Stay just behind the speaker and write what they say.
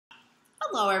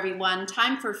Hello everyone,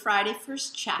 time for Friday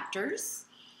First Chapters.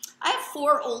 I have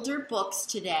 4 older books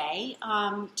today,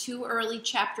 2 early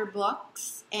chapter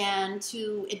books and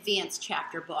 2 advanced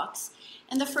chapter books.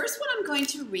 And the first one I'm going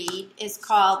to read is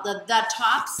called The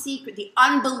Top Secret, The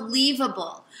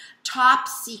Unbelievable Top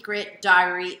Secret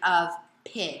Diary of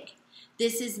Pig.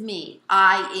 This is me,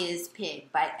 I is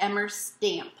Pig by Emer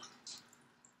Stamp.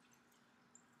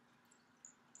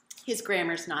 His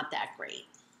grammar's not that great.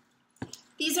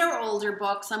 These are older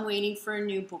books. I'm waiting for a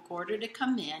new book order to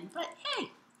come in, but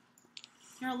hey,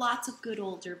 there are lots of good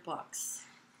older books.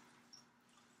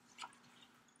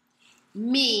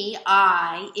 Me,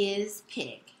 I is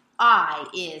Pig. I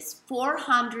is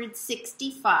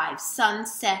 465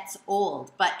 sunsets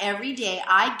old, but every day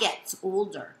I gets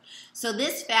older. So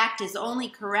this fact is only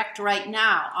correct right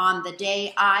now on the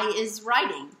day I is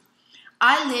writing.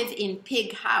 I live in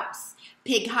Pig House.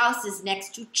 Pig House is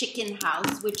next to Chicken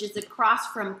House, which is across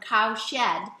from Cow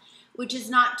Shed, which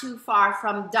is not too far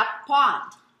from Duck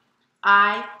Pond.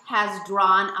 I has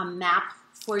drawn a map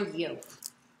for you.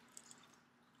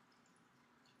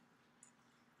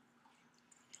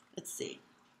 Let's see.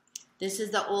 This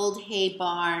is the old hay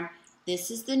barn.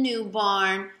 This is the new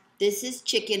barn. This is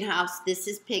Chicken House. This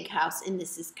is Pig House. And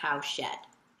this is Cow Shed.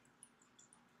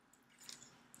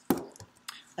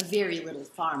 A very little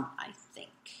farm, I think.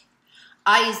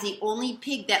 I is the only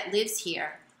pig that lives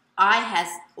here. I has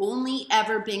only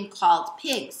ever been called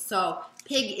Pig, so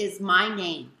Pig is my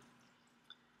name.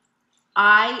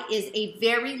 I is a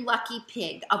very lucky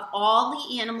pig. Of all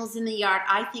the animals in the yard,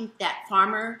 I think that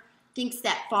farmer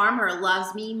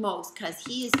loves me most because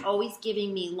he is always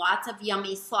giving me lots of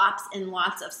yummy slops and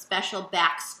lots of special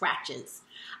back scratches.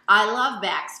 I love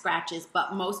back scratches,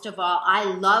 but most of all, I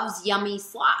loves yummy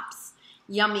slops,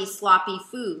 yummy sloppy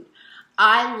food.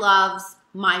 I loves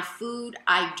my food.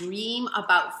 I dream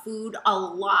about food a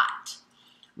lot.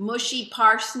 Mushy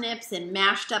parsnips and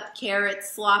mashed up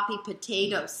carrots, sloppy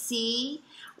potatoes. See,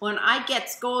 when I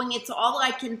gets going, it's all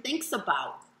I can think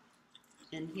about.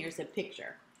 And here's a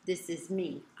picture. This is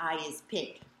me. I is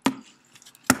Pig.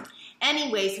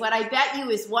 Anyways, what I bet you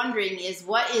is wondering is,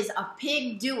 what is a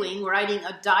pig doing writing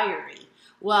a diary?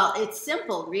 Well, it's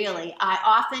simple, really. I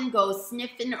often go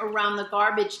sniffing around the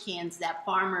garbage cans that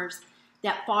farmer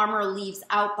leaves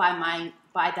out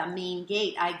by the main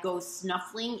gate. I go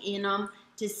snuffling in them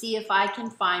to see if I can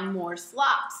find more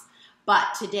slops.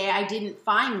 But today I didn't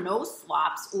find no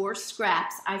slops or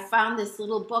scraps. I found this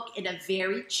little book in a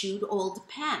very chewed old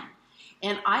pen.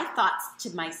 And I thought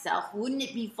to myself, wouldn't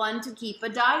it be fun to keep a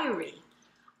diary?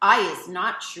 I is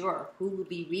not sure who will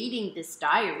be reading this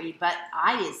diary, but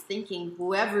I is thinking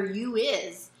whoever you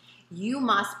is, you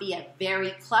must be a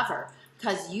very clever,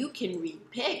 because you can read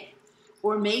pig.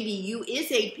 Or maybe you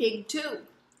is a pig too.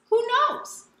 Who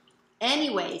knows?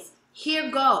 Anyways, here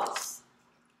goes.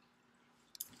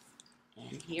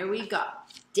 And here we go.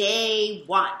 Day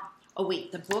 1. Oh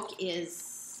wait, the book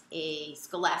is a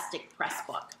Scholastic Press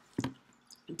book.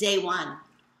 Day 1.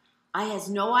 I has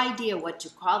no idea what to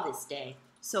call this day.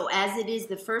 So as it is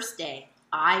the first day,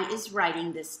 I is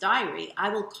writing this diary. I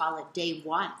will call it Day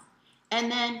 1.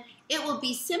 And then it will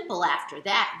be simple after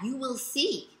that. You will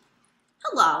see.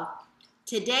 Hello.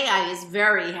 Today I is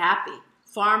very happy.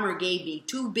 Farmer gave me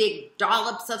 2 big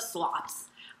dollops of slops.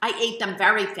 I ate them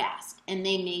very fast, and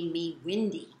they made me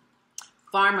windy.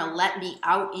 Farmer let me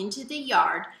out into the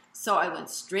yard, so I went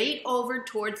straight over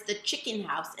towards the chicken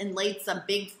house and laid some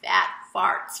big fat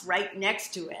farts right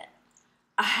next to it.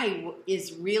 I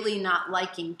is really not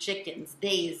liking chickens.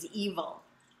 They is evil.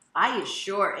 I is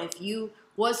sure if you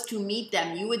was to meet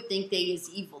them, you would think they is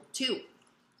evil too.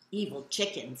 Evil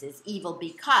chickens is evil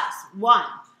because, 1,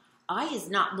 I is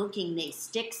not looking they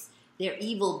sticks their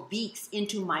evil beaks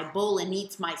into my bowl and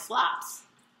eats my slops.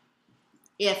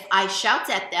 If I shouts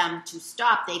at them to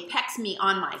stop, they pecks me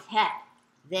on my head.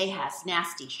 They has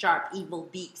nasty, sharp, evil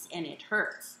beaks and it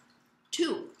hurts.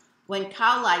 2, when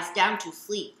cow lies down to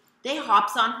sleep, they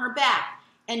hops on her back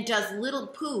and does little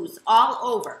poos all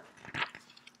over.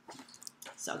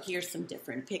 So here's some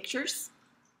different pictures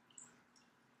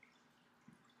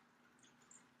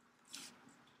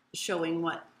showing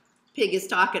what Pig is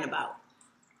talking about.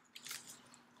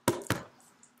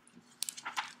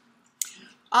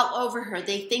 All over her,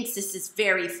 they thinks this is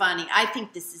very funny. I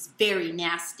think this is very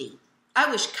nasty.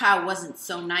 I wish cow wasn't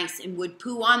so nice and would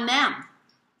poo on them.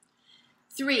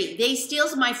 3, they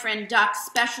steals my friend Duck's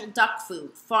special duck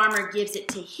food. Farmer gives it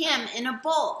to him in a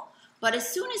bowl. But as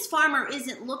soon as Farmer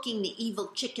isn't looking, the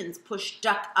evil chickens push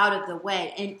Duck out of the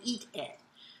way and eat it.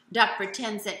 Duck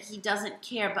pretends that he doesn't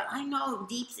care, but I know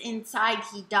deep inside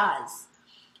he does.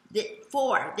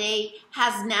 4, they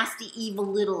has nasty, evil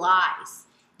little eyes.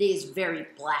 They is very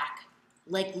black,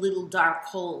 like little dark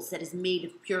holes that is made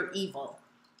of pure evil.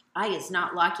 I is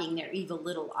not liking their evil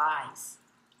little eyes.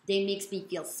 They makes me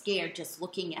feel scared just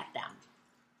looking at them.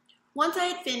 Once I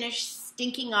had finished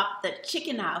stinking up the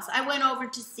chicken house, I went over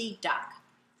to see Duck.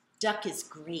 Duck is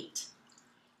great.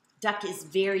 Duck is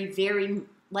very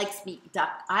likes me.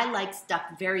 Duck. I likes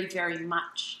Duck very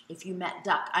much. If you met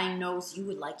Duck, I knows you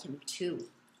would like him too.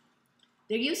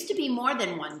 There used to be more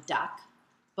than one duck,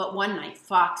 but one night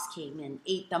Fox came and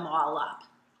ate them all up.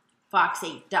 Fox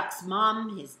ate Duck's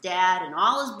mom, his dad, and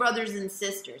all his brothers and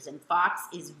sisters, and Fox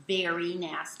is very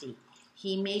nasty.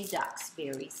 He made ducks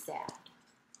very sad.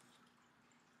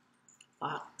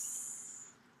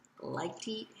 Fox liked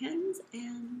to eat hens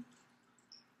and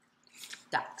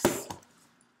ducks.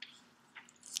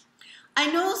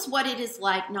 I knows what it is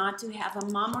like not to have a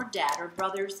mom or dad or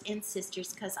brothers and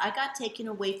sisters because I got taken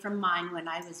away from mine when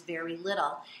I was very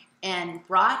little and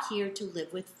brought here to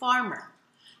live with Farmer.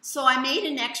 So I made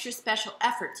an extra special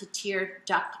effort to cheer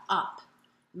Duck up.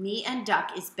 Me and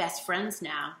Duck is best friends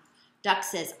now. Duck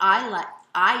says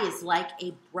I is like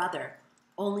a brother,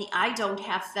 only I don't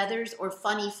have feathers or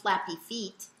funny flappy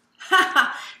feet.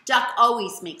 Duck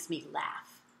always makes me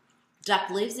laugh.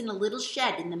 Duck lives in a little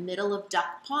shed in the middle of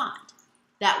Duck Pond.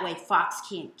 That way Fox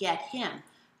can't get him,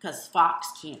 'cause Fox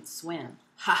can't swim.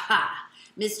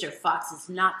 Mr. Fox is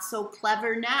not so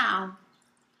clever now.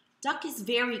 Duck is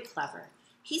very clever.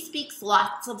 He speaks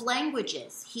lots of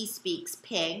languages. He speaks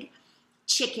pig,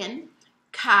 chicken,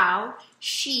 cow,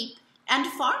 sheep, and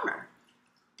farmer.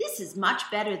 This is much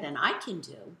better than I can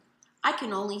do. I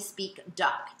can only speak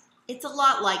duck. It's a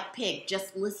lot like pig.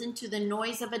 Just listen to the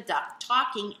noise of a duck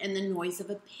talking and the noise of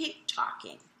a pig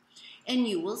talking, and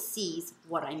you will seize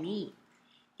what I mean.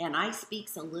 And I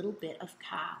speaks a little bit of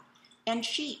cow and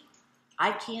sheep.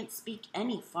 I can't speak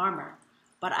any farmer,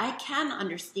 but I can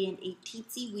understand a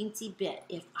teensy-weensy bit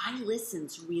if I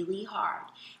listens really hard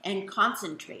and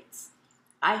concentrates.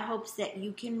 I hopes that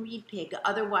you can read pig,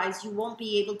 otherwise you won't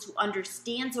be able to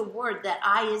understand a word that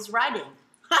I is writing.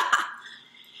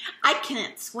 I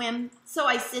can't swim, so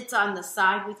I sits on the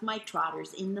side with my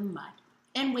trotters in the mud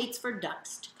and waits for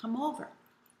ducks to come over.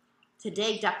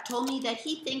 Today, Duck told me that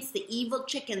he thinks the evil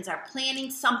chickens are planning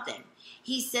something.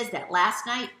 He says that last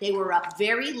night they were up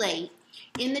very late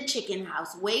in the chicken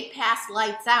house, way past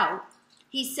lights out.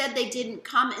 He said they didn't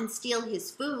come and steal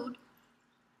his food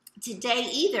today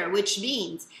either, which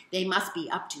means they must be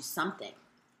up to something,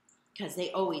 because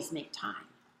they always make time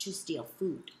to steal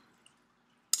food.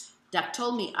 Duck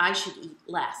told me I should eat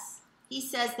less. He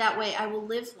says that way I will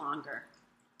live longer.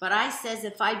 But I says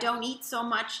if I don't eat so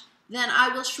much, then I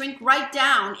will shrink right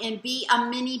down and be a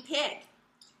mini pig.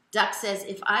 Duck says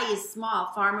if I is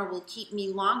small, Farmer will keep me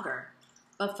longer.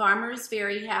 But Farmer is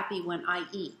very happy when I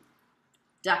eat.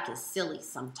 Duck is silly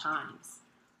sometimes.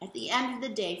 At the end of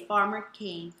the day, Farmer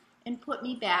came and put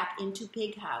me back into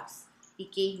pig house. He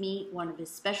gave me one of his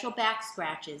special back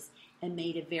scratches and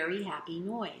made a very happy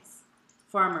noise.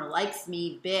 Farmer likes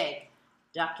me big.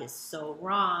 Duck is so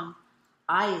wrong.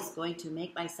 I is going to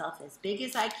make myself as big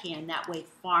as I can. That way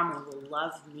Farmer will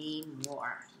love me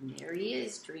more. And there he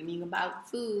is, dreaming about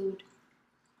food.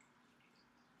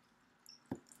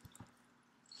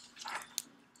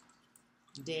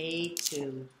 Day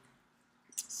 2.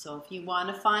 So if you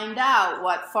want to find out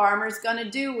what Farmer's going to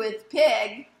do with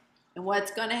Pig and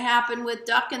what's going to happen with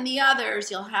Duck and the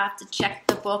others, you'll have to check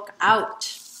the book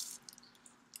out.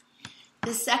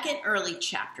 The second early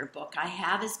chapter book I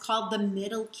have is called The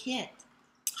Middle Kid.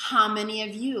 How many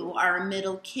of you are a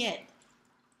middle kid?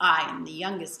 I am the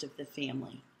youngest of the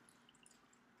family.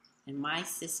 And my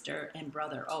sister and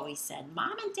brother always said,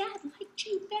 Mom and Dad liked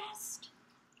you best.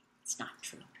 It's not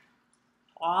true.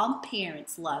 All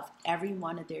parents love every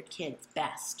one of their kids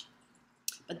best.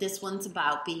 But this one's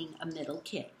about being a middle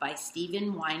kid by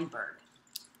Weinberg.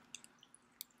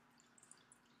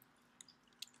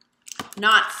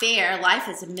 Not fair. Life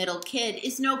as a middle kid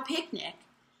is no picnic.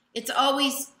 It's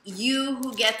always you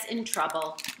who gets in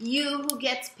trouble, you who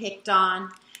gets picked on,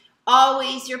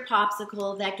 always your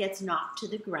popsicle that gets knocked to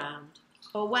the ground.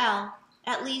 Oh well,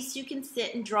 at least you can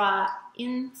sit and draw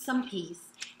in some peace.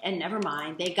 And never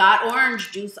mind, they got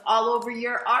orange juice all over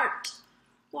your art.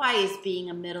 Why is being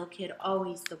a middle kid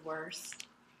always the worst?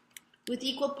 With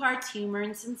equal parts humor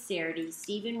and sincerity,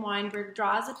 Weinberg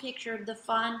draws a picture of the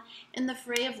fun and the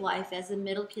fray of life as a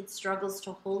middle kid struggles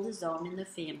to hold his own in the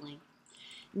family.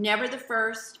 Never the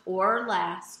first or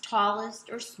last, tallest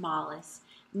or smallest,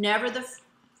 never,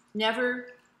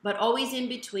 but always in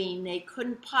between. They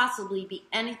couldn't possibly be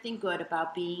anything good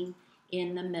about being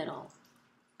in the middle.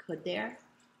 Could there?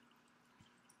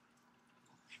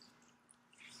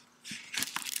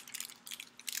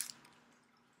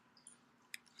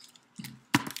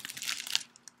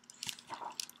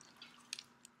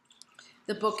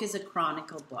 The book is a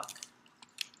chronicle book.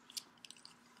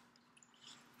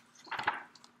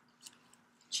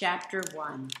 Chapter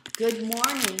 1. Good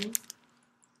morning.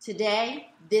 Today,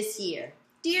 this year.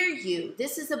 Dear you,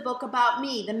 this is a book about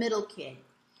me, the middle kid.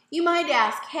 You might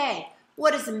ask, hey,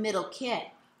 what is a middle kid?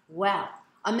 Well,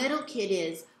 a middle kid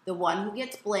is the one who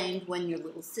gets blamed when your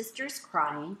little sister's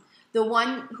crying, the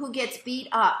one who gets beat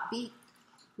up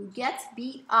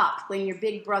when your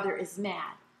big brother is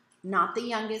mad. Not the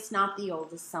youngest, not the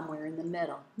oldest, somewhere in the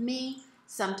middle. Me,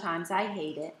 sometimes I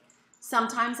hate it.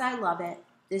 Sometimes I love it.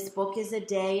 This book is a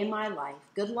day in my life.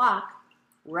 Good luck.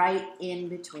 Right in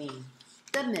between.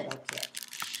 The middle kid.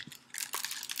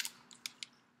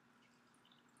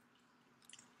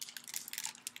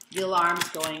 The alarm's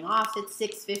going off at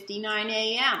 6:59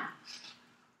 a.m.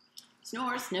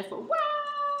 Snore, sniffer, wah,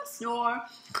 snore,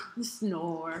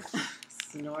 snore,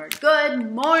 snore.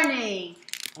 Good morning.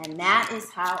 And that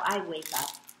is how I wake up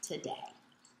today.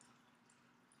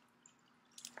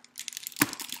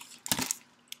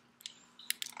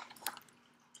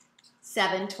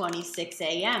 (7:26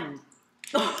 a.m.)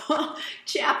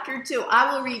 Chapter 2.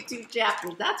 I will read 2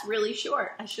 chapters. That's really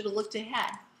short. I should have looked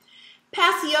ahead.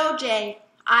 Pass the OJ.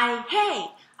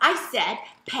 I said,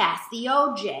 pass the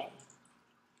OJ.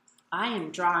 I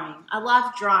am drawing. I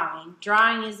love drawing.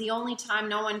 Drawing is the only time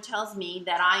no one tells me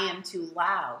that I am too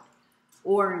loud.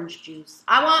 Orange juice.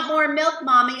 I want more milk,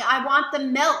 Mommy. I want the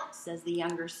milk, says the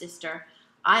younger sister.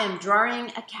 I am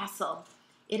drawing a castle.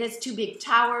 It has 2 big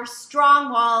towers,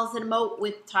 strong walls, and a moat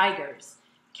with tigers.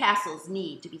 Castles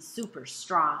need to be super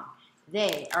strong.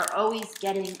 They are always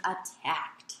getting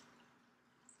attacked.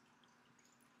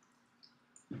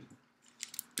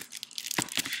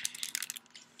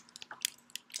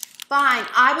 Fine,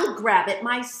 I will grab it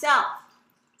myself.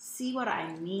 See what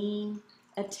I mean?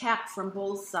 Attack from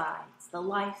both sides. The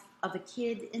life of a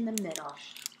kid in the middle.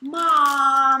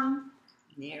 Mom!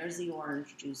 There's the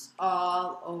orange juice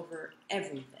all over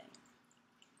everything.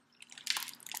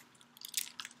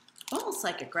 Almost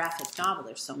like a graphic novel.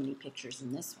 There's so many pictures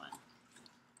in this one.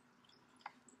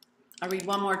 I'll read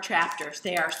one more chapter.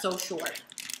 They are so short.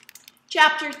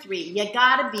 Chapter 3. You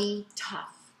gotta be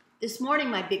tough. This morning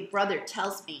my big brother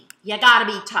tells me, you gotta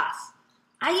be tough.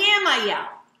 I yell.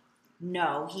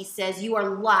 No, he says, you are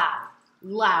loud.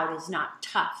 Loud is not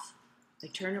tough. I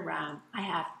turn around. I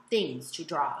have things to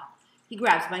draw. He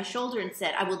grabs my shoulder and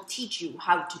said, I will teach you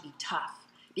how to be tough,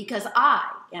 because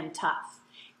I am tough,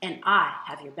 and I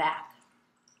have your back.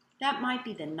 That might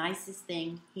be the nicest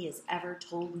thing he has ever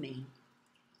told me.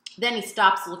 Then he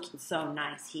stops looking so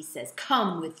nice. He says,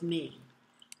 come with me.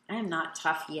 I am not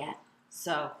tough yet,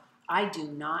 so I do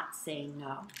not say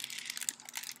no.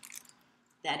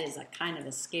 That is a kind of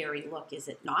a scary look, is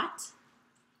it not?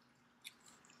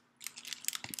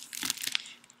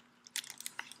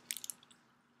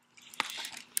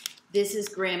 This is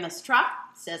Grandma's truck,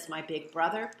 says my big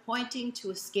brother, pointing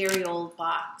to a scary old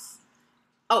box.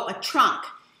 Oh, a trunk.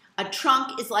 A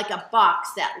trunk is like a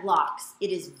box that locks.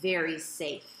 It is very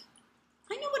safe.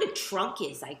 I know what a trunk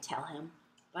is, I tell him,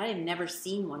 but I have never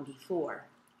seen one before.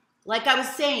 Like I was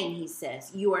saying, he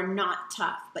says, you are not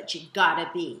tough, but you gotta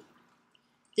be.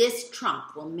 This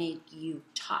trunk will make you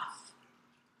tough.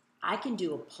 I can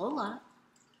do a pull-up.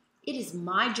 It is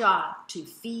my job to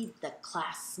feed the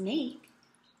class snake.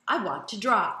 I want to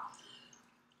draw.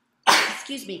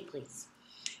 Excuse me, please.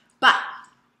 But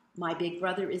my big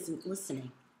brother isn't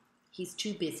listening. He's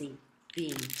too busy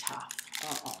being tough.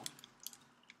 Uh-oh.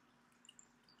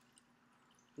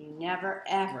 You never,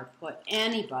 ever put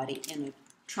anybody in a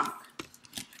trunk.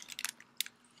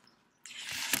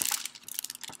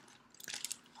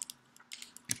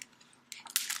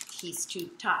 He's too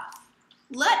tough.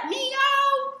 Let me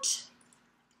out!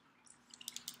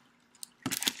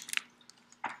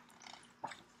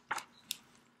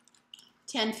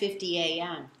 (10:50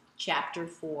 a.m.) Chapter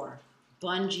 4.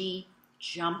 Bungee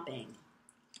jumping.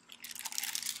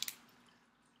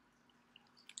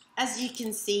 As you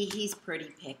can see, he's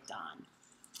pretty picked on.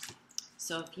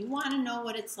 So if you want to know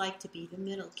what it's like to be the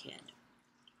middle kid,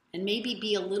 and maybe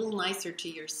be a little nicer to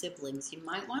your siblings, you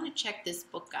might want to check this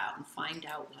book out and find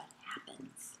out what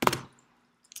happens.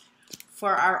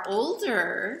 For our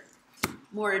older,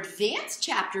 more advanced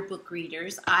chapter book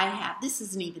readers, I have, this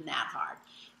isn't even that hard,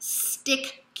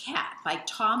 Stick Cat by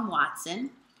Tom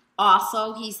Watson.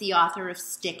 Also, he's the author of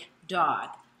Stick Dog,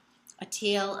 A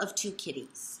Tale of Two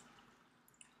Kitties.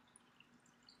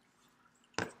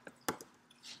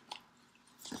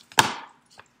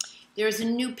 There's a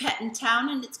new pet in town,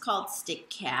 and it's called Stick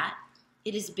Cat.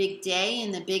 It is a big day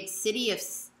in the big city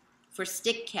for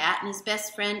Stick Cat and his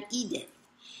best friend Edith.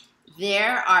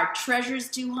 There are treasures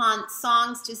to hunt,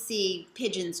 songs to see,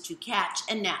 pigeons to catch,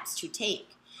 and naps to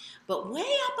take. But way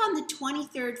up on the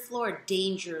 23rd floor,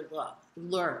 danger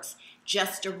lurks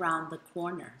just around the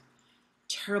corner.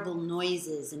 Terrible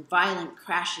noises and violent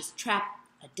crashes trap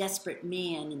a desperate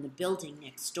man in the building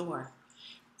next door.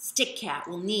 Stick Cat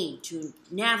will need to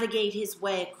navigate his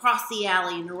way across the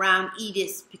alley and around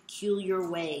Edith's peculiar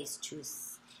ways to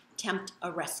attempt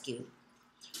a rescue.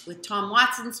 With Tom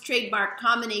Watson's trademark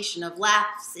combination of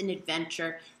laughs and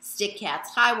adventure, Stick Cat's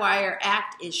high wire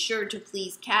act is sure to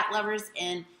please cat lovers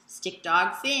and stick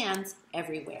dog fans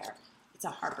everywhere. It's a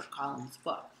HarperCollins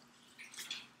book.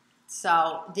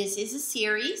 So this is a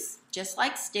series, just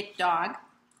like Stick Dog,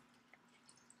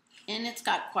 and it's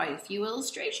got quite a few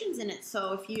illustrations in it.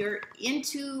 So if you're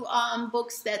into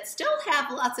books that still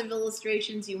have lots of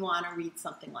illustrations, you want to read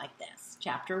something like this.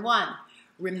 Chapter 1,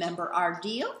 Remember Our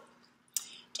Deal?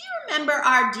 Do you remember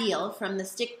our deal from the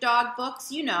Stick Dog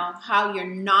books? You know, how you're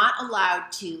not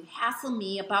allowed to hassle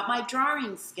me about my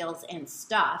drawing skills and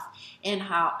stuff, and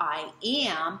how I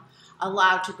am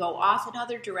allowed to go off in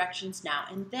other directions now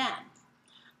and then.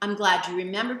 I'm glad you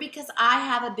remember because I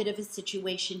have a bit of a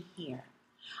situation here.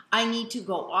 I need to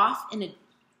go off in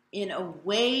a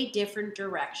way different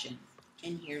direction.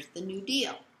 And here's the new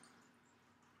deal.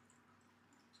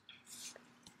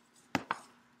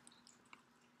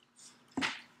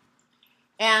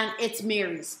 And it's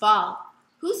Mary's fault.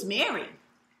 Who's Mary?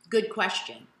 Good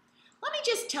question. Let me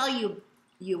just tell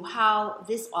you how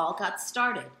this all got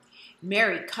started.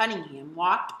 Mary Cunningham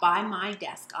walked by my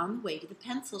desk on the way to the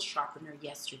pencil sharpener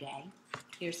yesterday.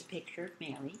 Here's a picture of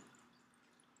Mary.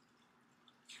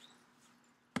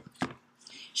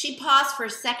 She paused for a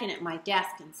second at my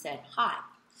desk and said, "Hi."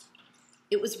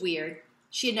 It was weird.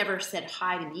 She had never said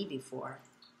hi to me before.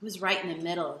 It was right in the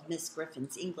middle of Miss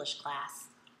Griffin's English class.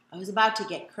 I was about to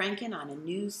get cranking on a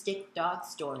new Stick Dog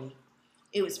story.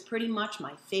 It was pretty much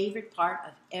my favorite part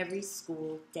of every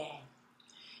school day.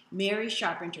 Mary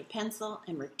sharpened her pencil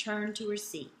and returned to her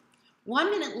seat. 1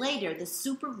 minute later, the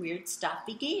super weird stuff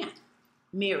began.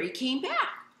 Mary came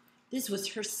back. This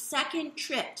was her second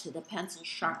trip to the pencil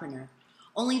sharpener.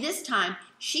 Only this time,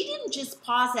 she didn't just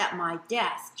pause at my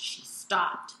desk, she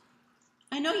stopped.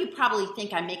 I know you probably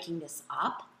think I'm making this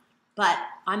up, but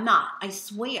I'm not, I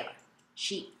swear.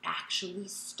 She actually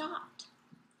stopped.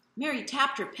 Mary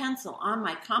tapped her pencil on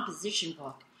my composition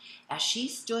book as she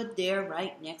stood there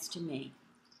right next to me.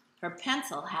 Her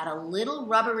pencil had a little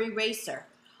rubber eraser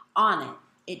on it.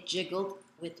 It jiggled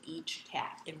with each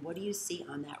tap. And what do you see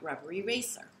on that rubber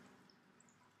eraser?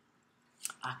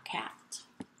 A cat.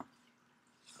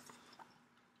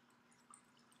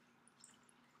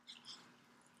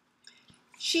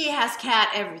 She has cat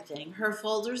everything. Her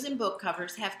folders and book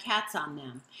covers have cats on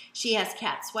them. She has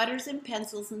cat sweaters and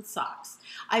pencils and socks.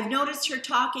 I've noticed her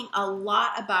talking a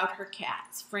lot about her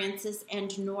cats, Francis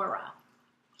and Nora.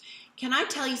 Can I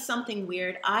tell you something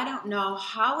weird? I don't know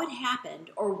how it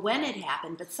happened or when it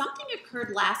happened, but something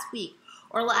occurred last week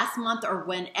or last month or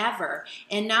whenever,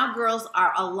 and now girls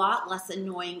are a lot less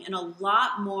annoying and a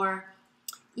lot more,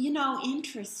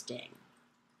 interesting.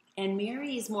 And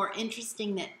Mary is more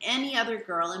interesting than any other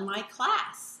girl in my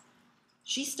class.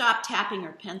 She stopped tapping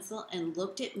her pencil and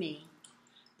looked at me.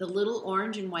 The little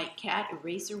orange and white cat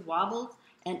eraser wobbled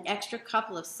an extra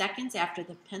couple of seconds after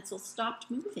the pencil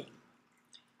stopped moving.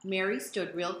 Mary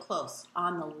stood real close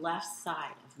on the left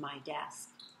side of my desk.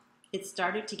 It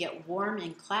started to get warm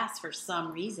in class for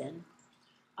some reason.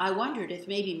 I wondered if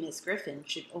maybe Miss Griffin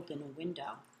should open a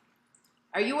window.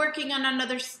 "Are you working on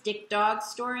another Stick Dog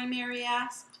story?" Mary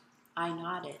asked. I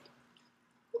nodded.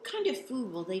 "What kind of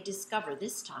food will they discover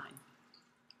this time?"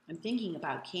 "I'm thinking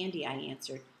about candy," I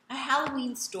answered. "A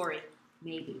Halloween story,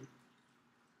 maybe."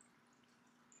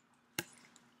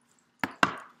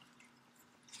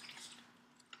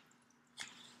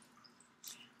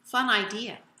 Fun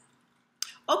idea.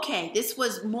 Okay, this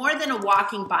was more than a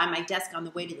walking by my desk on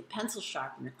the way to the pencil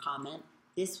sharpener comment.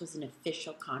 This was an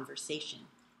official conversation.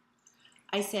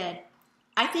 I said,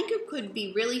 "I think it could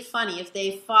be really funny if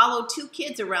they follow two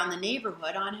kids around the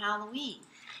neighborhood on Halloween.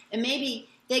 And maybe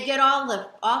they get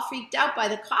all freaked out by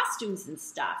the costumes and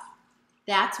stuff."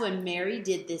 That's when Mary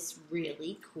did this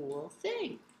really cool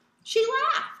thing. She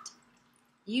laughed.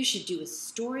 "You should do a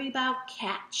story about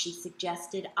cats," she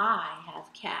suggested. "I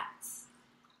have cats."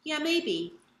 Yeah,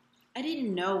 maybe. I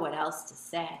didn't know what else to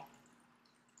say.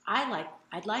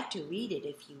 I'd like to read it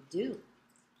if you do.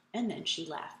 And then she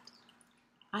left.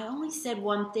 I only said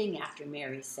one thing after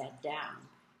Mary sat down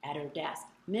at her desk.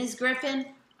 "Miss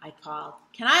Griffin," I called,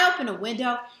 "can I open a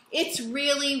window? It's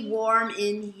really warm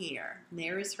in here." And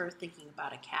there is her thinking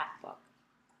about a cat book.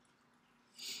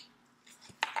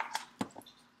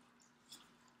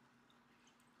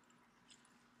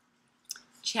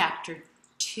 Chapter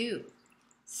 2,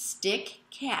 Stick,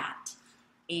 Cat,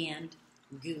 and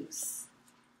Goose.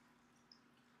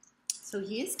 So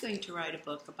he is going to write a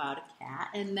book about a cat,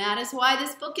 and that is why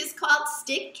this book is called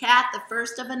Stick, Cat, the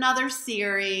first of another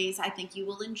series. I think you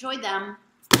will enjoy them.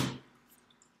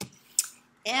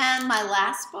 And my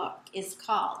last book is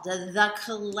called The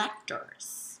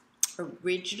Collectors.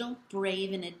 Original,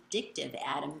 brave, and addictive,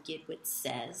 Adam Gidwitz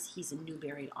says. He's a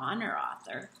Newbery Honor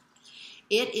author.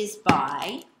 It is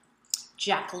by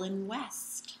Jacqueline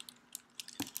West.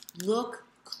 Look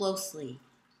closely.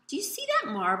 Do you see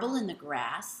that marble in the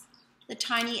grass? The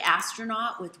tiny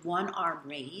astronaut with one arm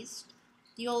raised?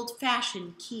 The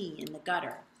old-fashioned key in the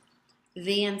gutter?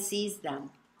 Van sees them.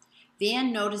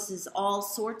 Van notices all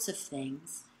sorts of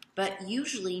things, but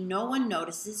usually no one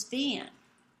notices Van.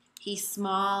 He's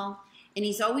small, and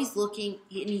he's always looking,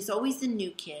 and he's always the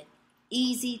new kid,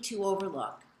 easy to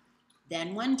overlook.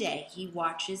 Then one day he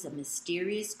watches a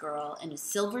mysterious girl and a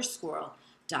silver squirrel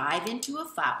dive into a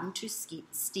fountain to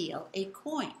steal a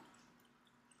coin.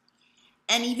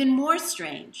 And even more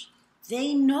strange,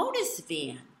 they notice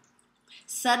Van.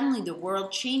 Suddenly the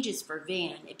world changes for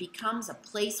Van. It becomes a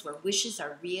place where wishes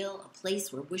are real, a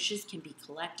place where wishes can be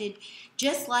collected,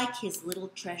 just like his little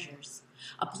treasures,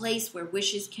 a place where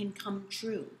wishes can come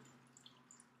true.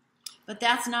 But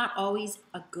that's not always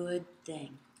a good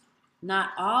thing.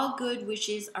 Not all good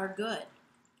wishes are good.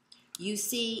 You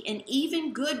see, and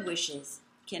even good wishes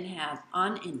can have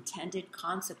unintended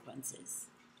consequences.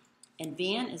 And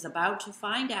Van is about to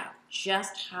find out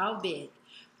just how big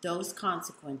those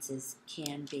consequences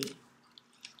can be.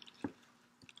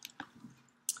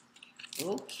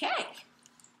 Okay.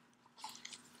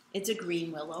 It's a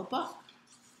Green Willow book.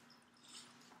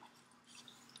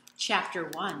 Chapter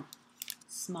 1,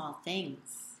 Small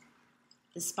Things.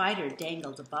 The spider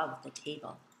dangled above the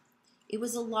table. It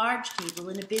was a large table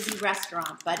in a busy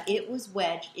restaurant, but it was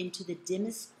wedged into the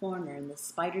dimmest corner, and the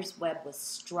spider's web was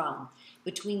strung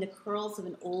between the curls of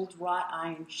an old wrought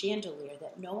iron chandelier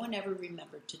that no one ever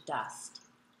remembered to dust.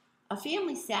 A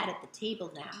family sat at the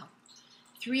table now.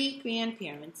 3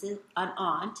 grandparents, an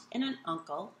aunt and an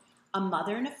uncle, a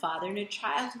mother and a father, and a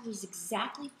child who was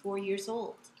exactly 4 years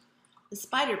old. The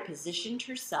spider positioned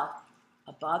herself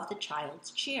above the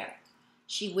child's chair.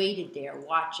 She waited there,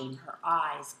 watching, her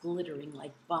eyes glittering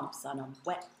like bumps on a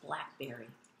wet blackberry.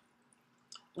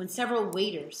 When several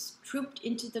waiters trooped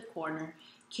into the corner,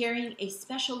 carrying a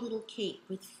special little cake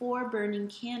with 4 burning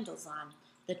candles on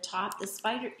the top, the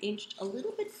spider inched a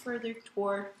little bit further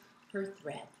toward her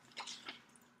thread.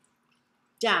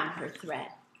 Down her thread.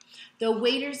 The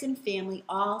waiters and family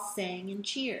all sang and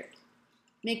cheered.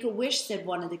 "Make a wish," said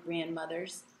one of the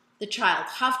grandmothers. The child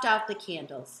huffed out the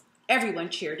candles. Everyone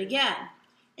cheered again.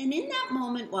 And in that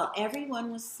moment, while everyone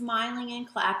was smiling and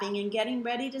clapping and getting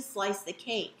ready to slice the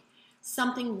cake,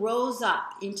 something rose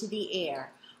up into the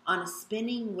air on a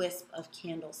spinning wisp of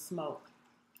candle smoke.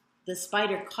 The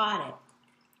spider caught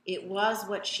it. It was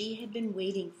what she had been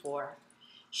waiting for.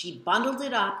 She bundled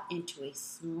it up into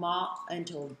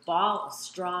a ball of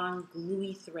strong,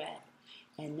 gluey thread,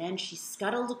 and then she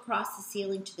scuttled across the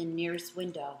ceiling to the nearest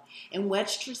window and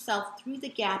wedged herself through the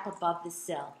gap above the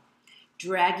sill,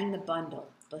 dragging the bundle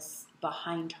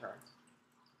behind her.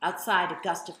 Outside, a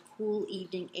gust of cool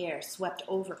evening air swept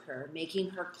over her,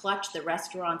 making her clutch the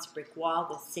restaurant's brick wall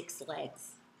with 6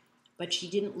 legs. But she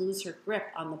didn't lose her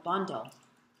grip on the bundle.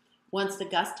 Once the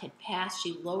gust had passed,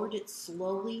 she lowered it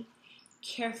slowly,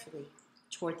 carefully,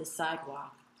 toward the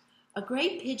sidewalk. A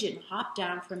gray pigeon hopped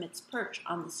down from its perch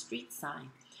on the street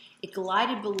sign. It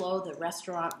glided below the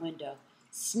restaurant window,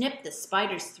 snipped the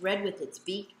spider's thread with its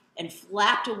beak, and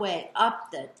flapped away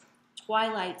up the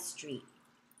twilight street,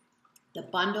 the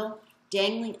bundle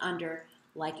dangling under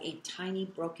like a tiny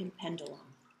broken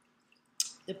pendulum.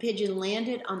 The pigeon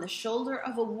landed on the shoulder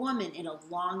of a woman in a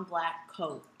long black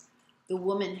coat. The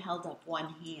woman held up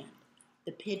one hand.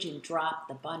 The pigeon dropped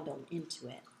the bundle into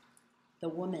it. The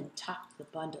woman tucked the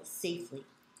bundle safely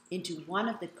into one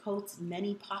of the coat's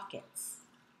many pockets.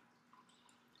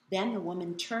 Then the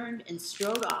woman turned and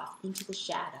strode off into the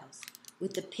shadows,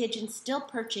 with the pigeon still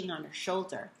perching on her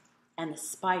shoulder, and the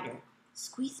spider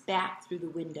squeezed back through the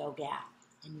window gap,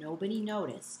 and nobody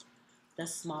noticed the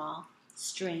small,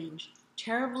 strange,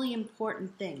 terribly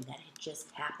important thing that had just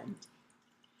happened.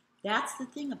 That's the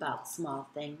thing about small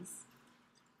things.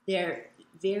 They're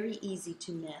very easy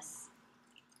to miss.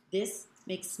 This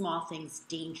makes small things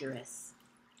dangerous.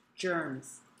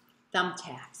 Germs,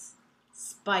 thumbtacks,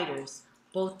 spiders,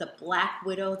 both the black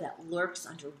widow that lurks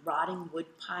under rotting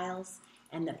wood piles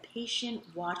and the patient,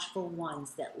 watchful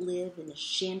ones that live in the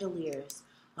chandeliers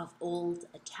of old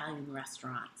Italian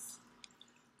restaurants.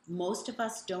 Most of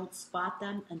us don't spot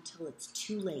them until it's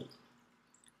too late.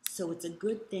 So it's a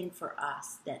good thing for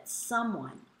us that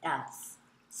someone else,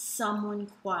 someone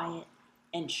quiet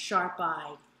and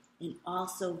sharp-eyed and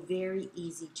also very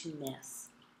easy to miss,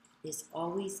 is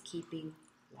always keeping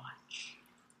watch.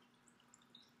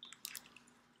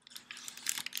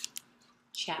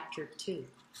 Chapter 2,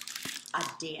 A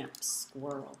Damp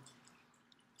Squirrel.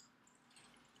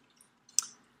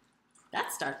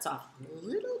 That starts off a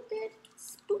little bit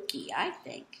spooky, I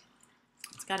think.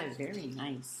 It's got a very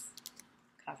nice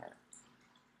cover.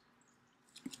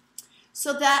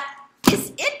 So that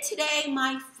is it today,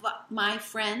 my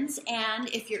friends. And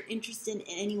if you're interested in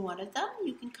any one of them,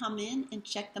 you can come in and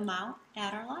check them out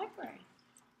at our library.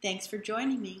 Thanks for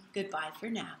joining me. Goodbye for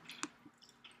now.